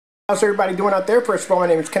How's everybody doing out there? First of all, my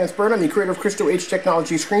name is Kenneth Bird. I'm the creator of Crystal H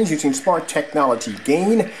Technology Screens using Smart Technology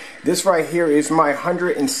Gain. This right here is my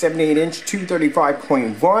 178-inch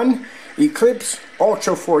 235.1 ECLIPSE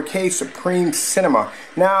Ultra 4K Supreme Cinema.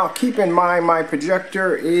 Now, keep in mind my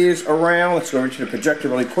projector is around, let's go over to the projector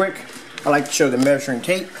really quick. I like to show the measuring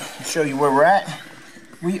tape, show you where we're at.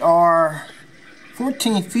 We are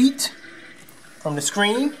 14 feet from the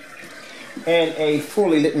screen in a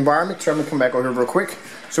fully lit environment. So I'm going to come back over here real quick.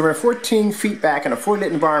 So we're 14 feet back in a fully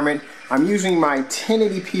lit environment. I'm using my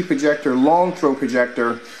 1080p projector, long throw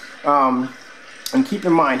projector. And keep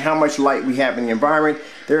in mind how much light we have in the environment.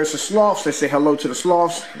 There's the sloths. Let's say hello to the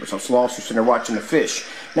sloths. There's some sloths who are sitting there watching the fish.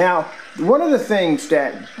 Now, one of the things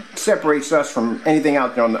that separates us from anything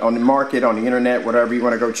out there on the market, on the internet, whatever you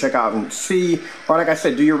want to go check out and see, or like I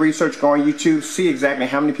said, do your research, go on YouTube, see exactly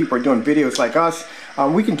how many people are doing videos like us.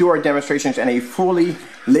 We can do our demonstrations in a fully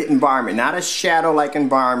lit environment, not a shadow-like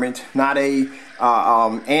environment, not a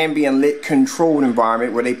ambient lit controlled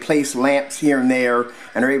environment where they place lamps here and there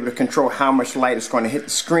and are able to control how much light is going to hit the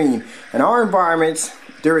screen. In our environments,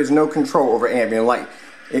 there is no control over ambient light.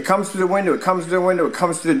 It comes to the window, it comes to the window, it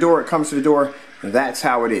comes to the door, it comes to the door. That's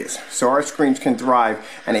how it is. So our screens can thrive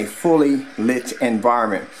in a fully lit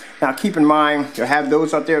environment. Now keep in mind, you'll have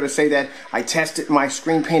those out there to say that I tested my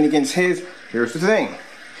screen paint against his. Here's the thing.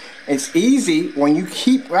 It's easy when you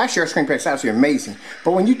keep, well, actually our screen paint is absolutely amazing,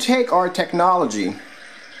 but when you take our technology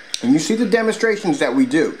and you see the demonstrations that we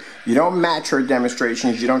do, you don't match our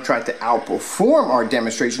demonstrations, you don't try to outperform our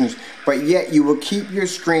demonstrations, but yet you will keep your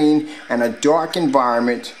screen in a dark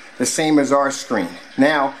environment the same as our screen.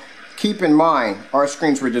 Now, keep in mind, our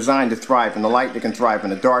screens were designed to thrive in the light, they can thrive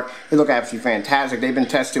in the dark. They look absolutely fantastic. They've been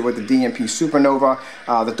tested with the DMP Supernova,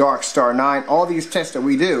 the Dark Star 9, all these tests that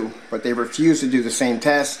we do, but they refuse to do the same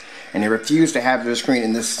tests, and they refuse to have their screen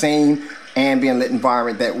in the same ambient lit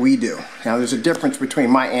environment that we do. Now there's a difference between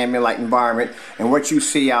my ambient light environment and what you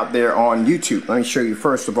see out there on YouTube. Let me show you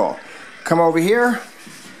first of all. Come over here.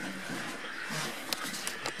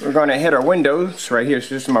 We're going to hit our windows right here.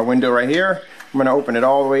 So this is my window right here. I'm going to open it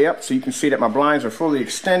all the way up so you can see that my blinds are fully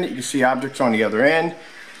extended. You can see objects on the other end.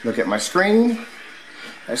 Look at my screen.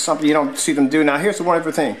 That's something you don't see them do. Now here's the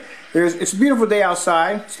wonderful thing. It's a beautiful day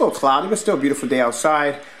outside. It's a little cloudy, but still a beautiful day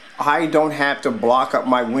outside. I don't have to block up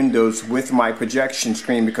my windows with my projection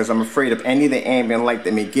screen because I'm afraid of any of the ambient light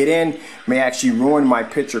that may get in may actually ruin my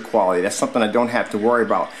picture quality. That's something I don't have to worry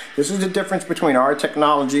about. This is the difference between our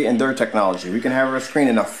technology and their technology. We can have our screen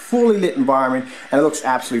in a fully lit environment and it looks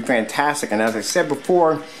absolutely fantastic. And as I said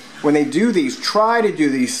before, when they do these, try to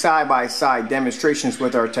do these side-by-side demonstrations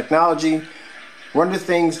with our technology, one of the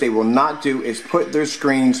things they will not do is put their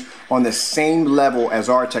screens on the same level as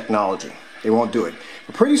our technology. They won't do it.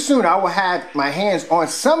 But pretty soon I will have my hands on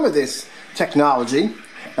some of this technology and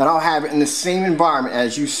I'll have it in the same environment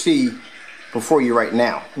as you see before you right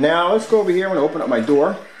now. Now let's go over here. I'm going to open up my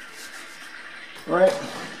door. All right.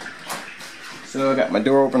 So I got my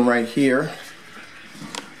door open right here.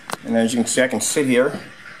 And as you can see, I can sit here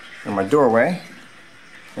in my doorway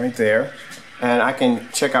right there and I can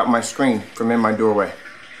check out my screen from in my doorway.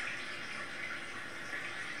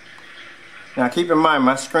 Now keep in mind,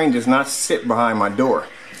 my screen does not sit behind my door.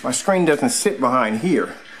 My screen doesn't sit behind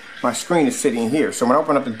here. My screen is sitting here. So when I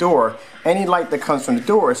open up the door, any light that comes from the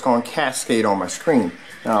door is going to cascade on my screen.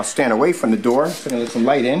 Now I'll stand away from the door, so I'm going to let some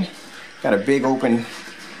light in. Got a big open,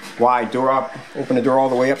 wide door up. Open the door all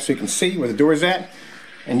the way up so you can see where the door is at.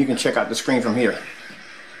 And you can check out the screen from here.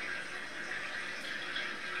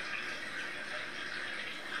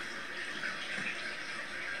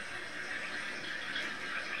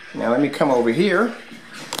 Now let me come over here,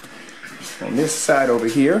 on this side over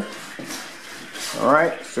here.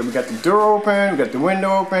 Alright, so we got the door open, we got the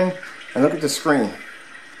window open, and look at the screen.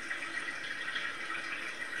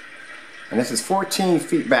 And this is 14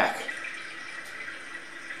 feet back.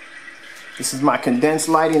 This is my condensed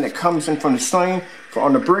lighting that comes in from the screen.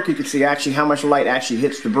 On the brick you can see actually how much light actually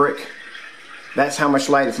hits the brick. That's how much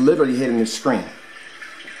light is literally hitting the screen.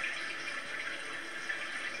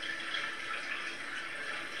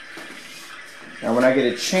 Now when I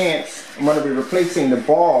get a chance, I'm going to be replacing the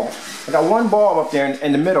bulb. I got one bulb up there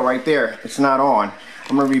in the middle right there. It's not on.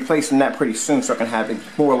 I'm going to be replacing that pretty soon so I can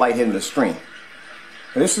have more light hitting the screen.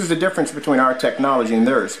 Now, this is the difference between our technology and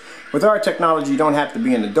theirs. With our technology, you don't have to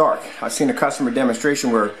be in the dark. I've seen a customer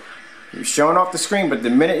demonstration where you're showing off the screen, but the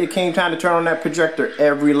minute it came time to turn on that projector,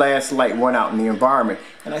 every last light went out in the environment.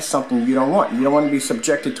 And that's something you don't want. You don't want to be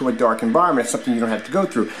subjected to a dark environment. It's something you don't have to go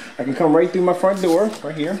through. I can come right through my front door,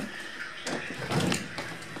 right here.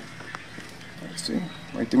 Let's see,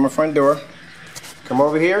 right through my front door. Come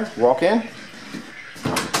over here, walk in.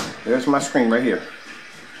 there's my screen right here.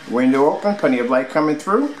 Window open, plenty of light coming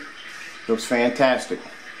through. Looks fantastic.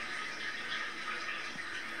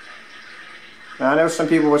 Now I know some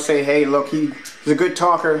people will say, hey, look, he's a good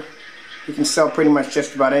talker. He can sell pretty much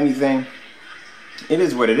just about anything. It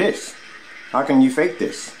is what it is. How can you fake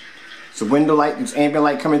this? It's a window light, it's ambient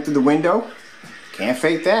light coming through the window. Can't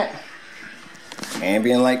fake that.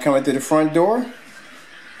 Ambient light coming through the front door.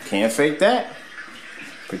 Can't fake that.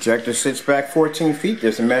 Projector sits back 14 feet.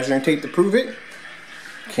 There's a measuring tape to prove it.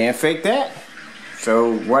 Can't fake that.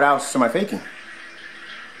 So what else am I faking?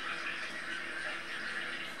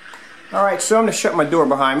 Alright, so I'm going to shut my door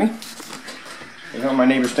behind me. I know my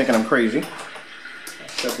neighbor's thinking I'm crazy.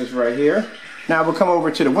 Shut this right here. Now we'll come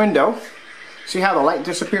over to the window. See how the light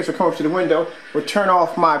disappears? We'll come over to the window. We'll turn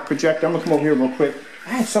off my projector. I'm going to come over here real quick.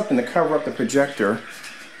 I had something to cover up the projector.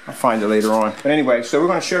 I'll find it later on. But anyway, so we're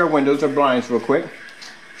going to shut our windows, our blinds real quick.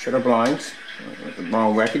 Shut our blinds. I went the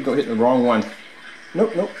wrong way. I could go hit the wrong one.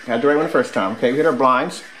 Nope, nope. Got the right one the first time. Okay, we hit our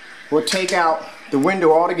blinds. We'll take out the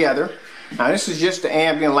window altogether. Now this is just the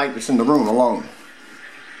ambient light that's in the room alone.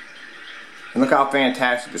 And look how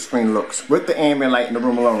fantastic the screen looks with the ambient light in the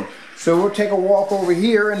room alone. So we'll take a walk over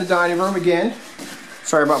here in the dining room again.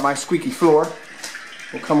 Sorry about my squeaky floor.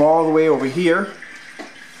 We'll come all the way over here.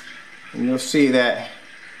 And you'll see that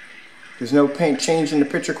there's no change in the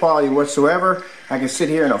picture quality whatsoever. I can sit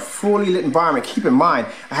here in a fully lit environment. Keep in mind,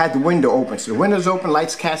 I had the window open. So the window's open,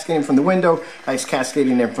 lights cascading from the window, lights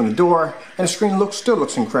cascading in from the door, and the screen still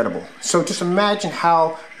looks incredible. So just imagine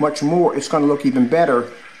how much more it's going to look even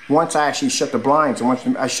better once I actually shut the blinds and once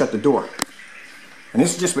I shut the door. And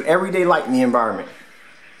this is just with everyday light in the environment.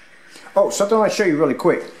 Oh, something I want to show you really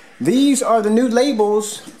quick. These are the new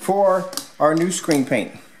labels for our new screen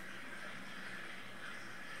paint.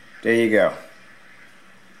 There you go.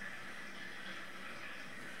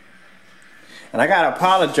 And I gotta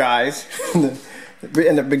apologize.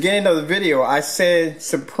 In the beginning of the video, I said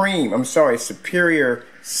Supreme. I'm sorry, Superior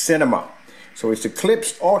Cinema. So it's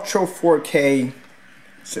Eclipse Ultra 4K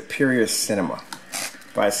Superior Cinema.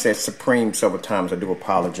 If I said Supreme several times, I do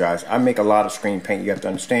apologize. I make a lot of screen paint, you have to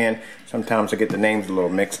understand. Sometimes I get the names a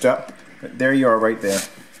little mixed up. But there you are right there.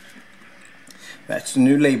 That's the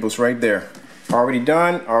new labels right there. Already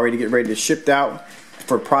done, already get ready to ship out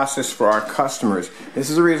for process for our customers. This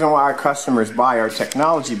is the reason why our customers buy our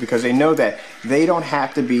technology, because they know that they don't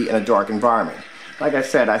have to be in a dark environment. Like I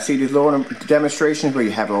said, I see these little demonstrations where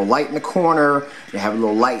you have a little light in the corner, you have a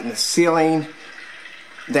little light in the ceiling.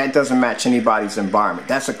 That doesn't match anybody's environment.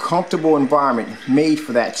 That's a comfortable environment made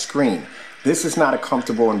for that screen. This is not a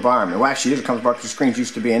comfortable environment. Well, actually, it is a comfortable because the screen's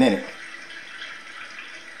used to being in it.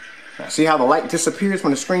 Now, see how the light disappears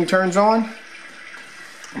when the screen turns on?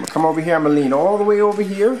 I'm going to come over here, I'm going to lean all the way over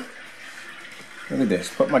here. Look at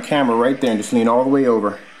this, put my camera right there and just lean all the way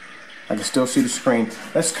over. I can still see the screen.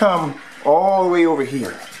 Let's come all the way over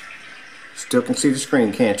here. Still can see the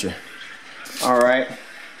screen, can't you? Alright,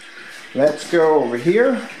 let's go over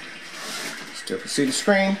here. Still can see the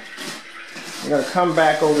screen. I'm going to come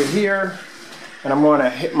back over here and I'm going to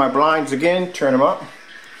hit my blinds again, turn them up.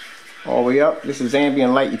 All the way up. This is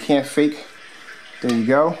ambient light, you can't fake. There you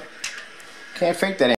go. Can't fake that.